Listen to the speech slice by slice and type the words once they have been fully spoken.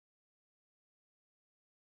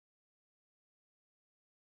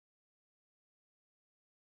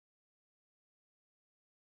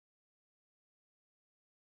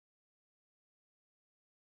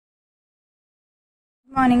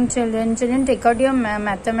Morning children. Children, take out your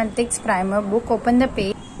mathematics primer book. Open the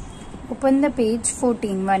page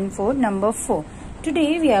 14 number 4.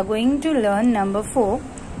 Today we are going to learn number 4.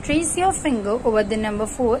 Trace your finger over the number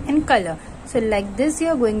 4 in color. So like this you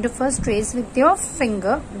are going to first trace with your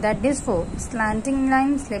finger, that is 4. Slanting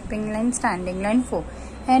line, slipping line, standing line 4.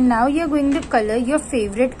 And now you are going to color your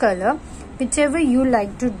favorite color, whichever you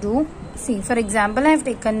like to do. See, for example, I have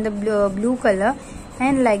taken the blue color.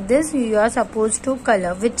 And like this you are supposed to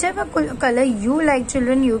color whichever color you like.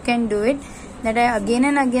 Children, you can do it. That I again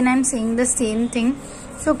and again I am saying the same thing.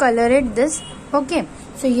 So color it this. Okay,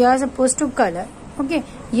 so you are supposed to color. Okay,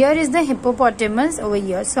 here is the hippopotamus over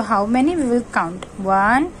here. So how many we will count?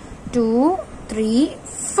 1 2 3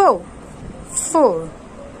 4. 4.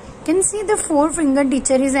 Can see the 4 finger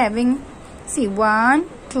teacher is having. See, 1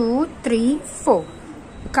 2 3 4.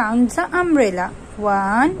 Count the umbrella.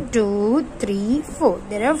 1 2 3 4.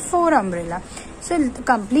 There are 4 umbrella. So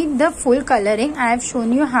complete the full coloring. I have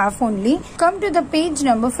shown you half only. Come to the page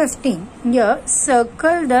number 15. Here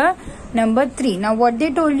circle the number 3. Now what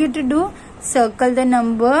they told you to do? Circle the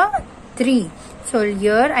number 3. So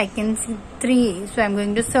here I can see 3. So I am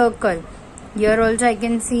going to circle. Here also I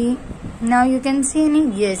can see. Now you can see any?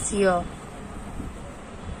 Yes, here.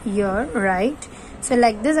 Here, right. So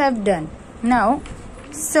like this I have done. Now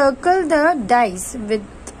circle the dice with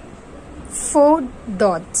 4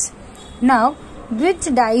 dots. Now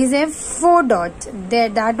which dice have 4 dots?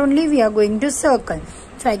 That only we are going to circle.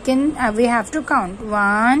 So I can we have to count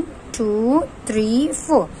 1 2 3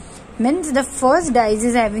 4. Means the first dice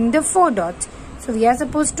is having the 4 dots. So we are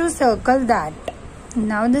supposed to circle that.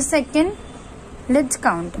 Now the second, let's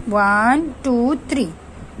count 1 2 3.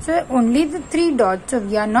 So only the 3 dots. So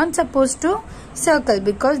we are not supposed to circle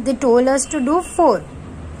because they told us to do 4.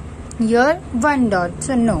 Here 1 dot,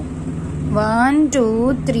 so no. 1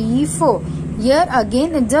 2 3 4. Here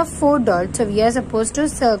again it's a 4 dot, so we are supposed to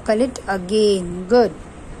circle it again. Good.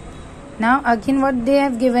 Now again what they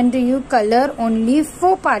have given to you, color only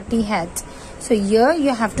 4 party hats. So here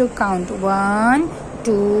you have to count 1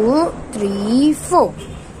 2 3 4.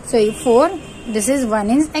 So 4, this is 1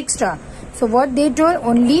 is extra. So what they told,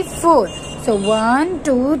 only 4. So 1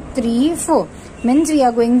 2 3 4. Means we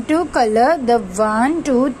are going to color the 1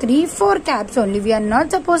 2 3 4 caps only. We are not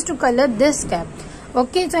supposed to color this cap.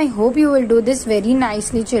 Okay, so I hope you will do this very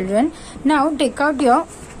nicely, children. Now take out your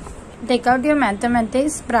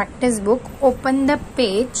mathematics practice book. Open the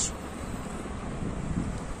page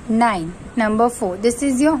 9 number 4. This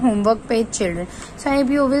is your homework page, children. So I hope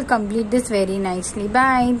you will complete this very nicely.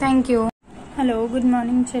 Bye. Thank you. Hello, good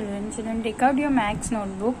morning, children. Children, take out your maths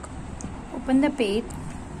notebook. Open the page.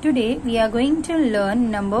 Today we are going to learn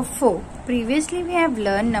number 4. Previously we have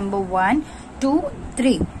learned number 1, 2,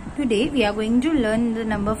 3. Today we are going to learn the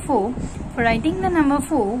number 4. For writing the number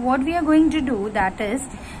 4, what we are going to do, that is,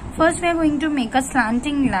 first we are going to make a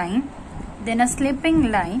slanting line, then a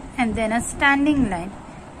slipping line, and then a standing line.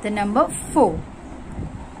 The number 4.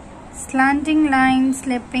 Slanting line,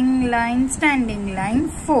 slipping line, standing line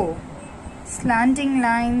 4. Slanting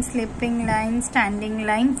line, slipping line, standing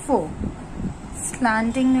line 4.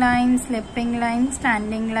 Slanting line, slipping line,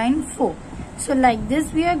 standing line 4. So like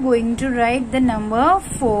this we are going to write the number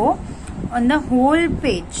 4 on the whole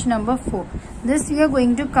page, number 4. This we are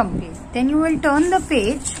going to complete. Then you will turn the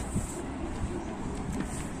page.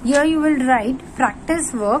 Here you will write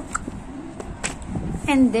practice work.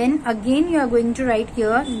 And then again you are going to write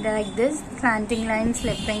here like this, slanting line,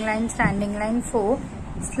 slipping line, standing line 4.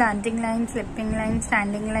 Slanting line, slipping line,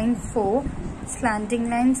 standing line 4. Slanting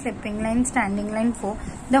line, slipping line, standing line 4.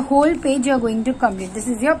 The whole page you are going to complete. This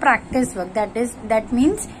is your practice work. That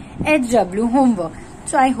means HW, homework.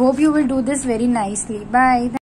 So I hope you will do this very nicely. Bye.